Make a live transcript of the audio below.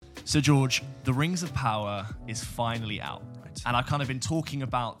So, George, The Rings of Power is finally out. Right. And I've kind of been talking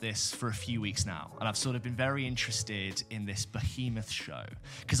about this for a few weeks now. And I've sort of been very interested in this behemoth show.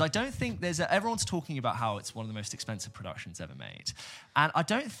 Because I don't think everyone's talking about how it's one of the most expensive productions ever made. And I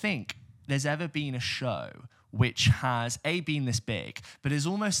don't think there's ever been a show which has, been this big, but has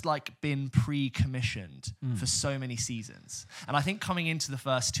almost like been pre-commissioned for so many seasons. And I think coming into the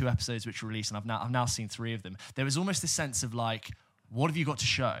first 2 episodes which were released, and I've now seen 3 of them, there was almost this sense of like, what have you got to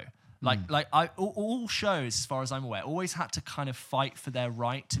show? All shows, as far as I'm aware, always had to kind of fight for their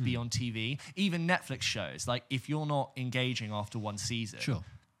right to be on TV. Even Netflix shows, like if you're not engaging after 1 season, Sure.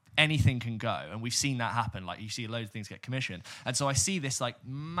 anything can go. And we've seen that happen. Like you see loads of things get commissioned. And so I see this like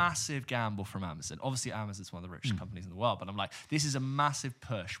massive gamble from Amazon. Obviously Amazon's one of the richest companies in the world, but I'm like, this is a massive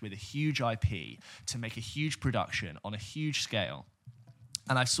push with a huge IP to make a huge production on a huge scale.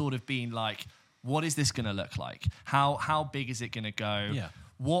 And I've sort of been like, what is this going to look like? How big is it going to go? Yeah.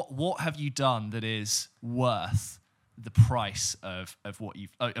 What have you done that is worth the price of what you've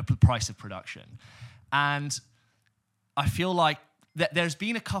the price of production? And I feel like there's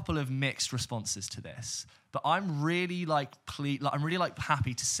been a couple of mixed responses to this, but I'm really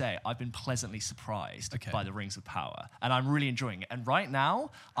happy to say I've been pleasantly surprised by The Rings of Power, and I'm really enjoying it. And right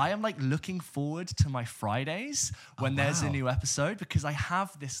now, I am like looking forward to my Fridays when there's a new episode, because I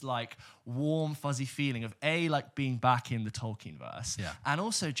have this like warm, fuzzy feeling of like being back in the Tolkienverse, and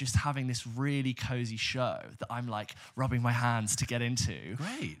also just having this really cozy show that I'm like rubbing my hands to get into.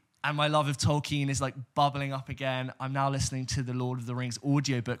 Great. And my love of Tolkien is like bubbling up again. I'm now listening to the Lord of the Rings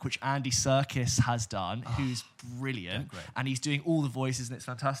audiobook, which Andy Serkis has done, who's brilliant. And he's doing all the voices and it's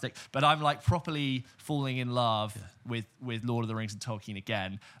fantastic. But I'm like properly falling in love with Lord of the Rings and Tolkien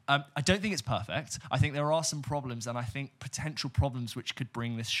again. I don't think it's perfect. I think there are some problems, and I think potential problems which could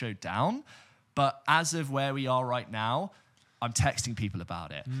bring this show down. But as of where we are right now, I'm texting people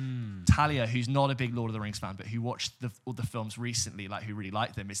about it. Talia, who's not a big Lord of the Rings fan, but who watched all the films recently, like who really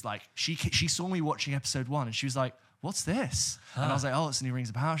liked them, is like, she saw me watching episode 1 and she was like, what's this? And I was like, oh, it's a new Rings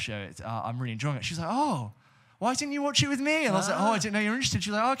of Power show. I'm really enjoying it. She was like, oh, why didn't you watch it with me? And I was like, oh, I didn't know you were interested. She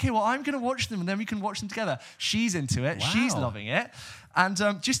was like, okay, well, I'm going to watch them and then we can watch them together. She's into it. Wow. She's loving it. And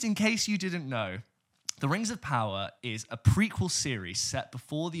just in case you didn't know, The Rings of Power is a prequel series set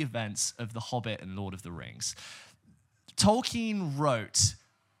before the events of The Hobbit and Lord of the Rings. Tolkien wrote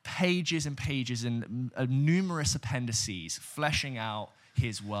pages and pages and numerous appendices fleshing out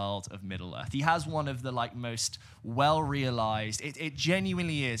his world of Middle-earth. He has one of the like most well-realized, it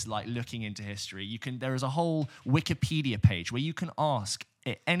genuinely is like looking into history. There is a whole Wikipedia page where you can ask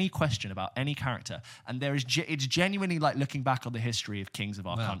any question about any character, and it's genuinely like looking back on the history of kings of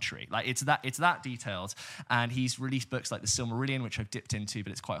our country. Like it's that detailed. And he's released books like The Silmarillion, which I've dipped into,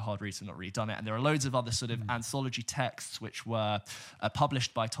 but it's quite a hard read, so I've not really done it. And there are loads of other sort of anthology texts which were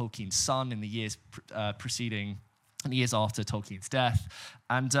published by Tolkien's son in the years preceding and the years after Tolkien's death.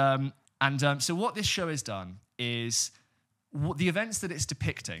 And so what this show has done is the events that it's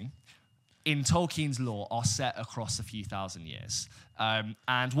depicting in Tolkien's lore are set across a few thousand years.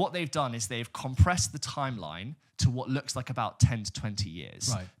 And what they've done is they've compressed the timeline to what looks like about 10 to 20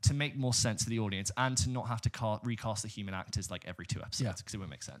 years to make more sense to the audience and to not have to recast the human actors like every 2 episodes, because it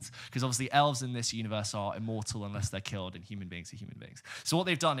wouldn't make sense. Because obviously elves in this universe are immortal unless they're killed, and human beings are human beings. So what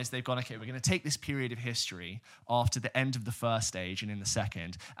they've done is they've gone, okay, we're going to take this period of history after the end of the first stage and in the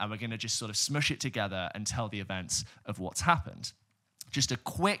second, and we're going to just sort of smush it together and tell the events of what's happened. Just a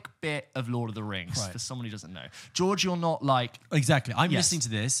quick bit of Lord of the Rings for someone who doesn't know. George, you're not like... Exactly. I'm listening to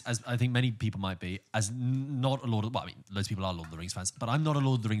this, as I think many people might be, as not a Lord of... Well, I mean, loads of people are Lord of the Rings fans, but I'm not a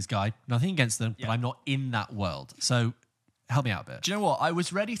Lord of the Rings guy. Nothing against them, but I'm not in that world. So help me out a bit. Do you know what? I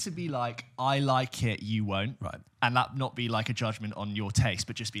was ready to be like, I like it, you won't. Right. And that not be like a judgment on your taste,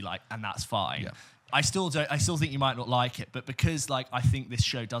 but just be like, and that's fine. Yeah. I still think you might not like it, but because like I think this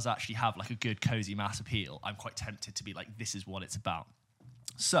show does actually have like a good, cozy mass appeal, I'm quite tempted to be like, this is what it's about.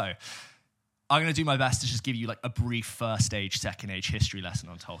 So I'm going to do my best to just give you like a brief first age, second age history lesson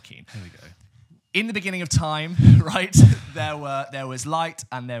on Tolkien. Here we go. In the beginning of time, right, there was light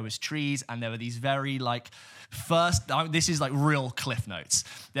and there was trees and there were these very like this is like real cliff notes.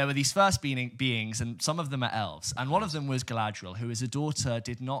 There were these first beings, and some of them are elves. And one of them was Galadriel, who as a daughter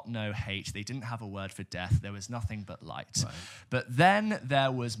did not know hate. They didn't have a word for death. There was nothing but light. Right. But then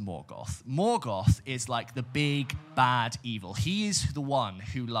there was Morgoth. Morgoth is like the big bad evil. He is the one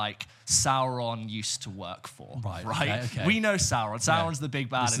who like Sauron used to work for. Right? Okay. We know Sauron. Sauron's the big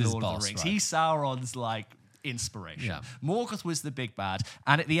bad in Lord of the Rings. He's Sauron's like inspiration. Yeah. Morgoth was the big bad,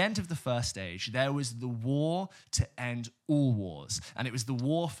 and at the end of the first stage, there was the war to end all wars, and it was the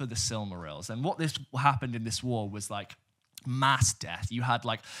war for the Silmarils. And what happened in this war was like mass death. You had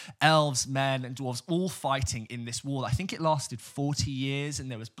like elves, men, and dwarves all fighting in this war. I think it lasted 40 years,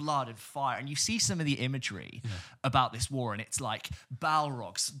 and there was blood and fire. And you see some of the imagery about this war, and it's like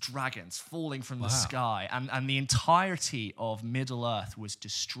Balrogs, dragons falling from the sky, and the entirety of Middle Earth was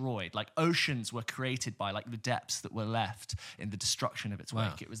destroyed. Like oceans were created by like the depths that were left in the destruction of its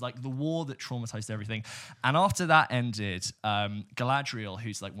wake. It was like the war that traumatized everything. And after that ended, Galadriel,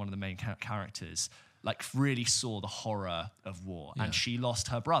 who's like one of the main characters, like really saw the horror of war, and she lost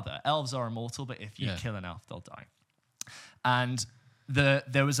her brother. Elves are immortal, but if you kill an elf, they'll die. And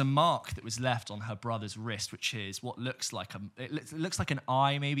there was a mark that was left on her brother's wrist, which is what looks like it looks like an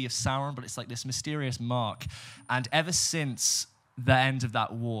eye maybe of Sauron, but it's like this mysterious mark. And ever since the end of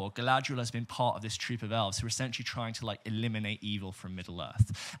that war, Galadriel has been part of this troop of elves who are essentially trying to like eliminate evil from Middle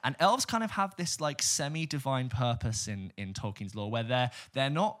Earth. And elves kind of have this like semi-divine purpose in Tolkien's lore, where they're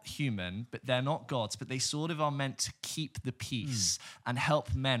not human, but they're not gods, but they sort of are meant to keep the peace and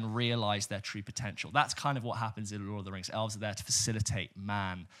help men realize their true potential. That's kind of what happens in Lord of the Rings. Elves are there to facilitate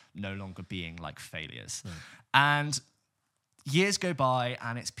man no longer being like failures. And years go by,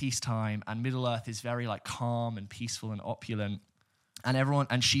 and it's peacetime, and Middle Earth is very like calm and peaceful and opulent.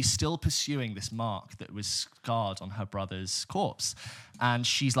 And she's still pursuing this mark that was scarred on her brother's corpse. And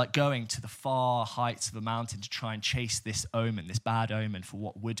she's like going to the far heights of a mountain to try and chase this omen, this bad omen, for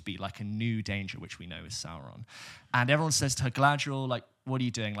what would be like a new danger, which we know is Sauron. And everyone says to her, Galadriel, like, what are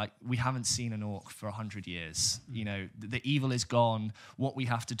you doing? Like, we haven't seen an orc for 100 years. You know, the evil is gone. What we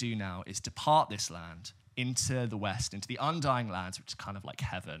have to do now is depart this land into the west, into the Undying Lands, which is kind of like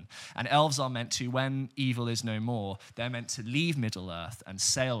heaven. And elves are meant to, when evil is no more, they're meant to leave Middle Earth and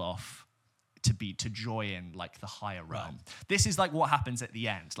sail off to joy in like the higher realm. This is like what happens at the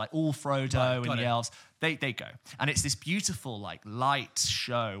end. Like all Frodo and the elves, they go. And it's this beautiful like light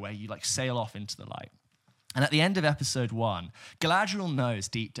show where you like sail off into the light. And at the end of episode 1, Galadriel knows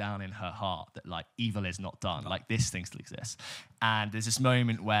deep down in her heart that like evil is not done. Like this thing still exists. And there's this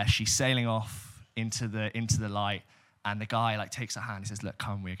moment where she's sailing off into the light, and the guy like takes her hand and says, look,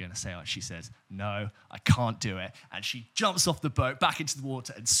 come, we're going to sail. And she says, no, I can't do it. And she jumps off the boat back into the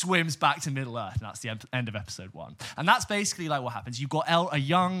water and swims back to Middle Earth. And that's the end of episode 1. And that's basically like what happens. You've got a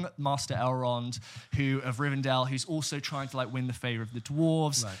young Master Elrond of Rivendell, who's also trying to like win the favor of the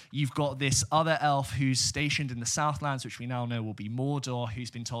dwarves. You've got this other elf who's stationed in the Southlands, which we now know will be Mordor, who's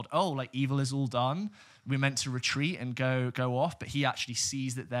been told, oh, like evil is all done. We're meant to retreat and go off, but he actually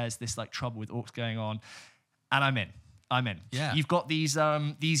sees that there's this like trouble with orcs going on, and I'm in. Yeah. You've got these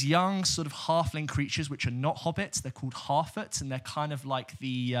young sort of halfling creatures, which are not hobbits. They're called Harfoots, and they're kind of like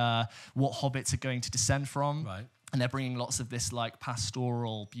the what hobbits are going to descend from. Right. And they're bringing lots of this like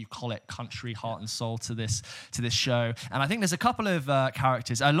pastoral, bucolic country heart and soul to this show. And I think there's a couple of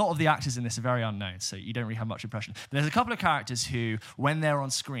characters. A lot of the actors in this are very unknown, so you don't really have much impression. But there's a couple of characters who, when they're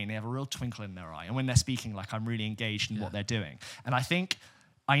on screen, they have a real twinkle in their eye. And when they're speaking, like I'm really engaged in what they're doing. And I think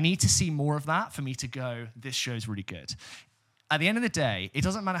I need to see more of that for me to go, this show's really good. At the end of the day, it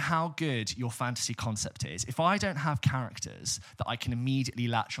doesn't matter how good your fantasy concept is. If I don't have characters that I can immediately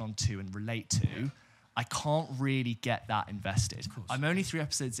latch onto and relate to, I can't really get that invested. I'm only 3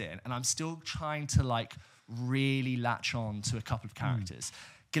 episodes in, and I'm still trying to like really latch on to a couple of characters.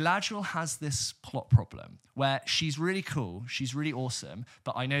 Galadriel has this plot problem where she's really cool, she's really awesome,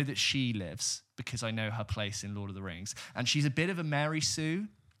 but I know that she lives because I know her place in Lord of the Rings, and she's a bit of a Mary Sue.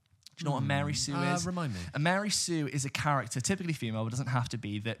 Do you know what a Mary Sue is? Remind me. A Mary Sue is a character, typically female, but doesn't have to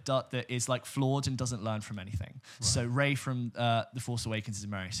be, that is like flawed and doesn't learn from anything. Right. So Rey from The Force Awakens is a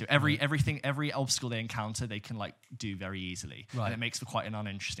Mary Sue. Every obstacle they encounter, they can like do very easily. Right. And it makes for quite an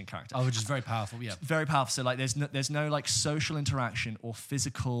uninteresting character. Oh, which is very powerful, yeah. Very powerful. So like there's no like social interaction or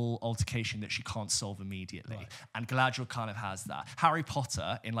physical altercation that she can't solve immediately. Right. And Galadriel kind of has that. Harry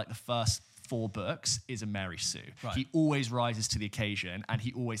Potter, in like the first 4 books, is a Mary Sue. Right. He always rises to the occasion, and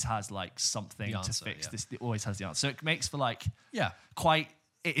he always has like something to fix this. He always has the answer. So it makes for like quite.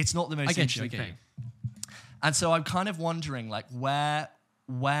 It's not the most interesting thing. And so I'm kind of wondering like where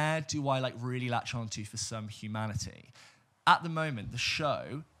do I like really latch onto for some humanity? At the moment, the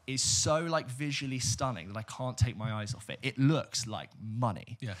show is so like visually stunning that I can't take my eyes off it. It looks like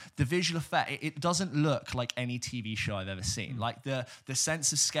money. Yeah. The visual effect, it doesn't look like any TV show I've ever seen. Like the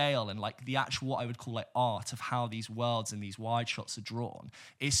sense of scale and like the actual what I would call like art of how these worlds and these wide shots are drawn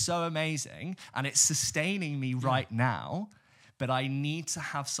is so amazing, and it's sustaining me right now. But I need to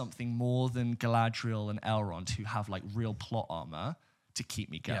have something more than Galadriel and Elrond, who have like real plot armor to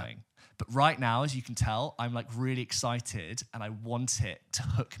keep me going. Yeah. But right now, as you can tell, I'm like really excited, and I want it to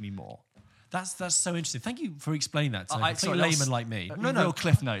hook me more. That's so interesting. Thank you for explaining that to a layman like me. No, Real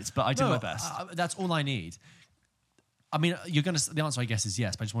cliff notes, but I did my best. That's all I need. I mean, the answer, I guess, is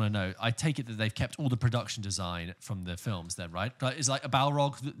yes, but I just want to know. I take it that they've kept all the production design from the films then, right? Like, is like a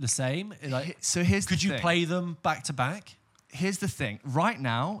Balrog the same? Like, so here's could you play them back to back? Here's the thing. Right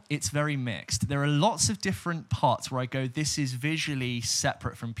now, it's very mixed. There are lots of different parts where I go, this is visually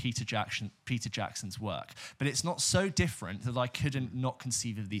separate from Peter Jackson's work. But it's not so different that I couldn't not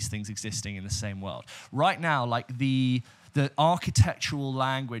conceive of these things existing in the same world. Right now, like the architectural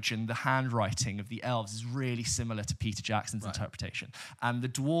language and the handwriting of the elves is really similar to Peter Jackson's interpretation. And the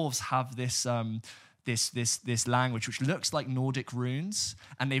dwarves have this this language which looks like Nordic runes,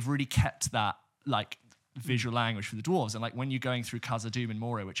 and they've really kept that like visual language for the dwarves. And like when you're going through Khazad-dûm and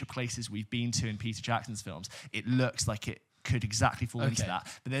Moria, which are places we've been to in Peter Jackson's films, it looks like it could exactly fall into that.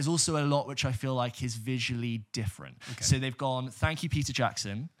 But there's also a lot which I feel like is visually different. So they've gone, thank you, Peter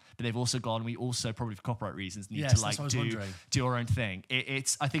Jackson. But they've also gone, we also, probably for copyright reasons, need to like do our own thing.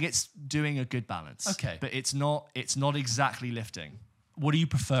 I think it's doing a good balance. Okay. But it's not exactly lifting. What are you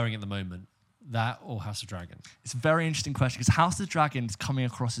preferring at the moment? That or House of Dragon? It's a very interesting question because House of the Dragon is coming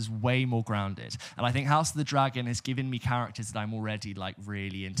across as way more grounded. And I think House of the Dragon has given me characters that I'm already like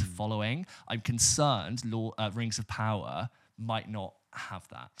really into following. I'm concerned Rings of Power might not have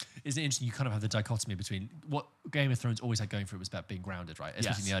that. Isn't it interesting? You kind of have the dichotomy between what Game of Thrones always had going for it was about being grounded, right?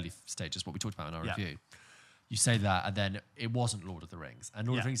 Especially in the early stages, what we talked about in our review. You say that, and then it wasn't Lord of the Rings. And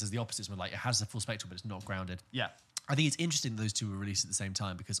Lord of the Rings is the opposite. Where like it has a full spectrum, but it's not grounded. Yeah. I think it's interesting that those two were released at the same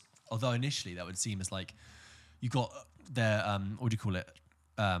time because although initially that would seem as like you got their what do you call it?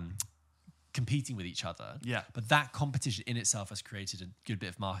 Competing with each other. Yeah. But that competition in itself has created a good bit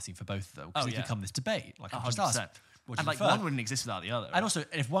of marketing for both of them. Because it's become this debate. Like 100%. And like one wouldn't exist without the other. And also,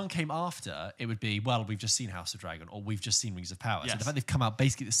 if one came after, it would be, well, we've just seen House of Dragon or we've just seen Rings of Power. So the fact they've come out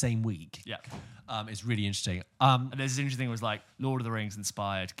basically the same week is really interesting. And there's this interesting thing was like Lord of the Rings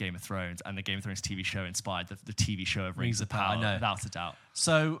inspired Game of Thrones and the Game of Thrones TV show inspired the TV show of Rings of Power, without a doubt.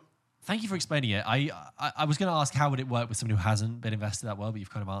 So thank you for explaining it. I was going to ask how would it work with someone who hasn't been invested that well, but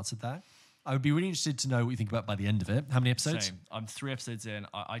you've kind of answered that. I would be really interested to know what you think about by the end of it. How many episodes? Same. I'm 3 episodes in.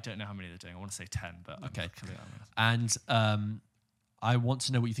 I don't know how many they're doing. I want to say 10, but okay. And I want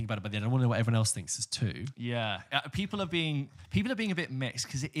to know what you think about it by the end. I want to know what everyone else thinks as too. Yeah, people are being a bit mixed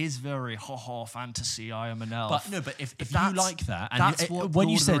because it is very fantasy. I am an elf. But if you like that, and that's what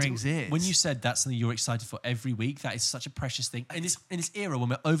Lord of the Rings is. When you said that's something you're excited for every week, that is such a precious thing in this era when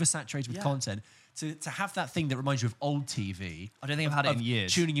we're oversaturated with content. To have that thing that reminds you of old TV. I don't think I've had it in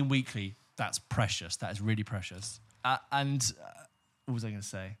years. Tuning in weekly. That's precious. That is really precious. What was I going to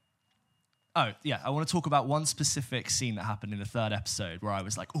say? Oh, yeah. I want to talk about one specific scene that happened in the 3rd episode where I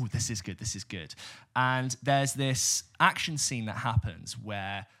was like, oh, this is good. This is good. And there's this action scene that happens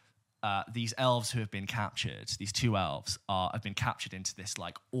where these elves who have been captured, these 2 elves, have been captured into this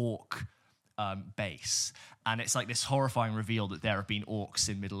like orc base. And it's like this horrifying reveal that there have been orcs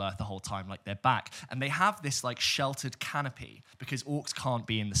in Middle-earth the whole time, like they're back. And they have this like sheltered canopy because orcs can't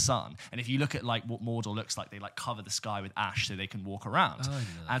be in the sun. And if you look at like what Mordor looks like, they like cover the sky with ash so they can walk around. Oh,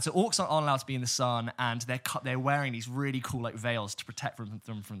 and so orcs aren't allowed to be in the sun, and they're wearing these really cool like veils to protect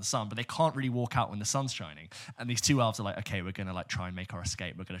them from the sun, but they can't really walk out when the sun's shining. And these 2 elves are like, okay, we're gonna like try and make our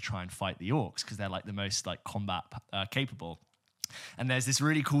escape. We're gonna try and fight the orcs because they're like the most like combat capable. And there's this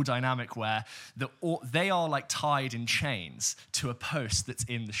really cool dynamic where they are like tied in chains to a post that's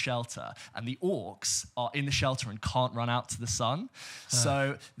in the shelter, and the orcs are in the shelter and can't run out to the sun.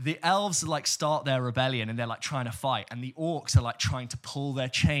 So the elves like start their rebellion and they're like trying to fight, and the orcs are like trying to pull their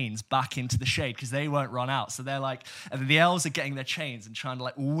chains back into the shade because they won't run out. So they're like, and the elves are getting their chains and trying to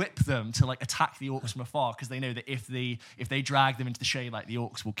like whip them to like attack the orcs from afar because they know that if they drag them into the shade, like the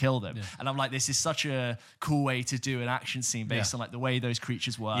orcs will kill them. And I'm like, this is such a cool way to do an action scene based on like the way those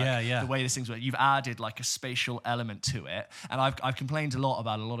creatures work, the way these things work. You've added like a spatial element to it. And I've complained a lot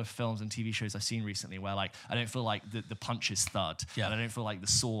about a lot of films and TV shows I've seen recently where like I don't feel like the punches thud, and I don't feel like the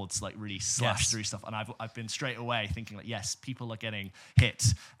swords like really slash through stuff. And I've been straight away thinking like, yes, people are getting hit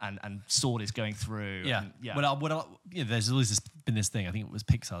and sword is going through. There's always been this thing. I think it was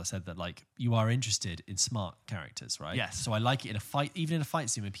Pixar that said that like you are interested in smart characters, right? Yes. So I like it in a fight, even in a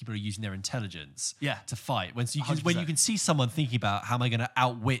fight scene when people are using their intelligence to fight. When you can see someone thinking about how am I going to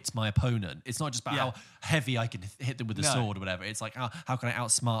outwit my opponent. It's not just about how heavy I can hit them with the sword or whatever. It's like how can I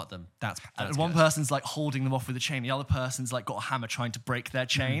outsmart them? That's one person's like holding them off with a chain. The other person's like got a hammer trying to break their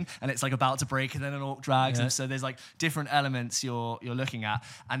chain, and it's like about to break, and then an orc drags them. So there's like different elements you're looking at,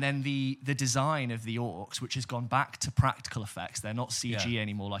 and then the design of the orcs, which has gone back to practical effects. effects. They're not CG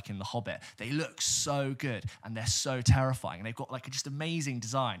anymore like in The Hobbit. They look so good and they're so terrifying. And they've got like a just amazing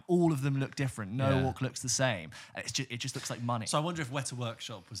design. All of them look different. No orc looks the same. And it just looks like money. So I wonder if Weta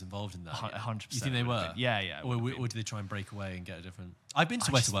Workshop was involved in that. 100%. You think they were? Yeah. Or did they try and break away and get a different... I've been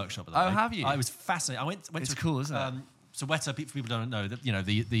to Weta Workshop. Oh, have you? I was fascinated. I went it's to... cool, isn't it? So Weta, for people who don't know,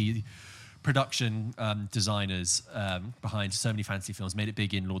 the production designers behind so many fantasy films made it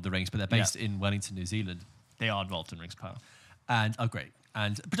big in Lord of the Rings, but they're based in Wellington, New Zealand. They are involved in Rings of Power. And, great.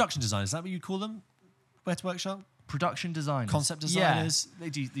 And production designers, is that what you call them? Weta Workshop? Production designers. Concept designers. Yeah. They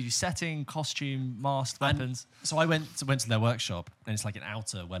do setting, costume, masks, weapons. So I went to their workshop, and it's like in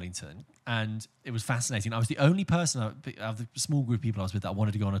outer Wellington, and it was fascinating. I was the only person out of the small group of people I was with that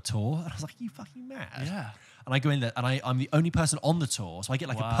wanted to go on a tour, and I was like, are you fucking mad? Yeah. And I go in there, and I'm the only person on the tour, so I get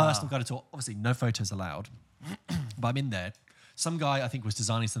like a personal guided tour. Obviously, no photos allowed, but I'm in there. Some guy, I think, was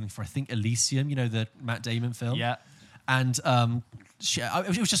designing something for, Elysium, the Matt Damon film. Yeah. And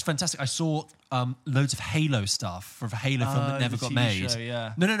it was just fantastic. I saw loads of Halo stuff for a Halo film that never got made. Show,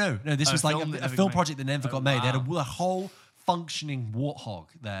 yeah. No. This was like a film project that never got made. Wow. They had a whole functioning Warthog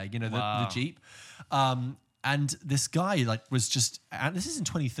there, the Jeep. And this guy was just, and this is in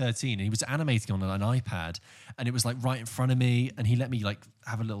 2013, and he was animating on an iPad, and it was like right in front of me, and he let me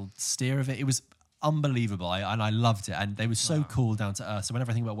have a little steer of it. It was unbelievable, and I loved it, and they were so cool, down to earth. So whenever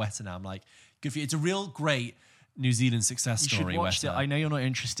I think about Weta now, I'm like, good for you. It's a real great New Zealand success story. You should watch it. I know you're not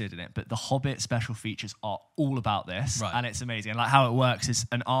interested in it, but the Hobbit special features are all about this, and it's amazing. And like how it works is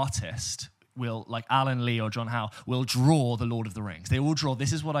an artist will, like Alan Lee or John Howe, will draw the Lord of the Rings. They all draw,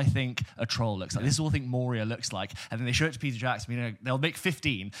 this is what I think a troll looks like. This is what I think Moria looks like. And then they show it to Peter Jackson. They'll make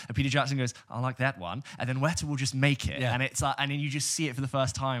 15, and Peter Jackson goes, I like that one. And then Weta will just make it. Yeah. And it's and then you just see it for the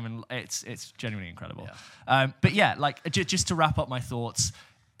first time, and it's genuinely incredible. Yeah. But yeah, just to wrap up my thoughts,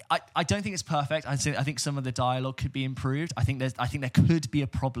 I don't think it's perfect. I think some of the dialogue could be improved. I think there could be a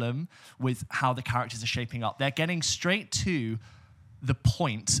problem with how the characters are shaping up. They're getting straight to the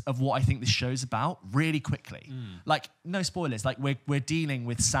point of what I think this show's about really quickly. Like, no spoilers. Like, we're dealing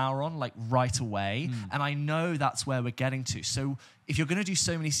with Sauron right away, and I know that's where we're getting to. So if you're going to do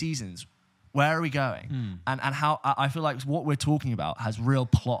so many seasons, where are we going? And how I feel like what we're talking about has real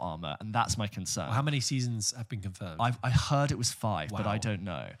plot armor, and that's my concern. Well, how many seasons have been confirmed? I heard it was 5, but I don't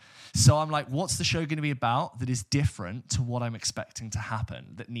know. So I'm like, what's the show going to be about that is different to what I'm expecting to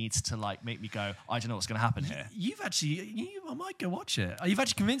happen, that needs to make me go, I don't know what's going to happen here? I might go watch it. You've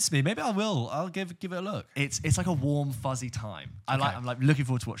actually convinced me. Maybe I will. I'll give it a look. It's like a warm, fuzzy time. Okay. I'm looking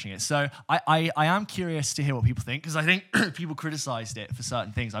forward to watching it. So I am curious to hear what people think, because I think people criticized it for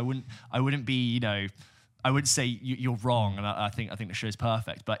certain things. I wouldn't be, I wouldn't say you're wrong, and I think the show is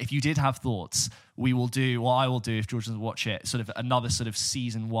perfect. But if you did have thoughts, I will do, if George doesn't watch it, sort of another sort of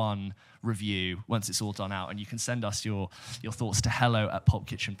season 1 review once it's all done out, and you can send us your thoughts to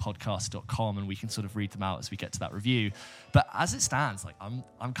hello@pulpkitchenpodcast.com, and we can sort of read them out as we get to that review. But as it stands,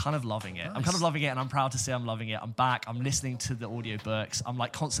 I'm kind of loving it. Nice. I'm kind of loving it, and I'm proud to say I'm loving it. I'm back. I'm listening to the audiobooks. I'm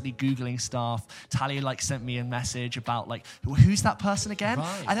constantly Googling stuff. Talia sent me a message about who's that person again?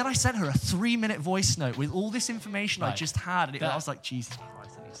 Right. And then I sent her a 3-minute voice note with all this information I just had, and I was like, Jesus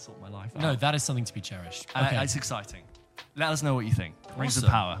Christ, I need to sort my life out. No, that is something to be cherished. Okay. It's exciting. Let us know what you think. Rings of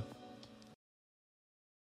Power.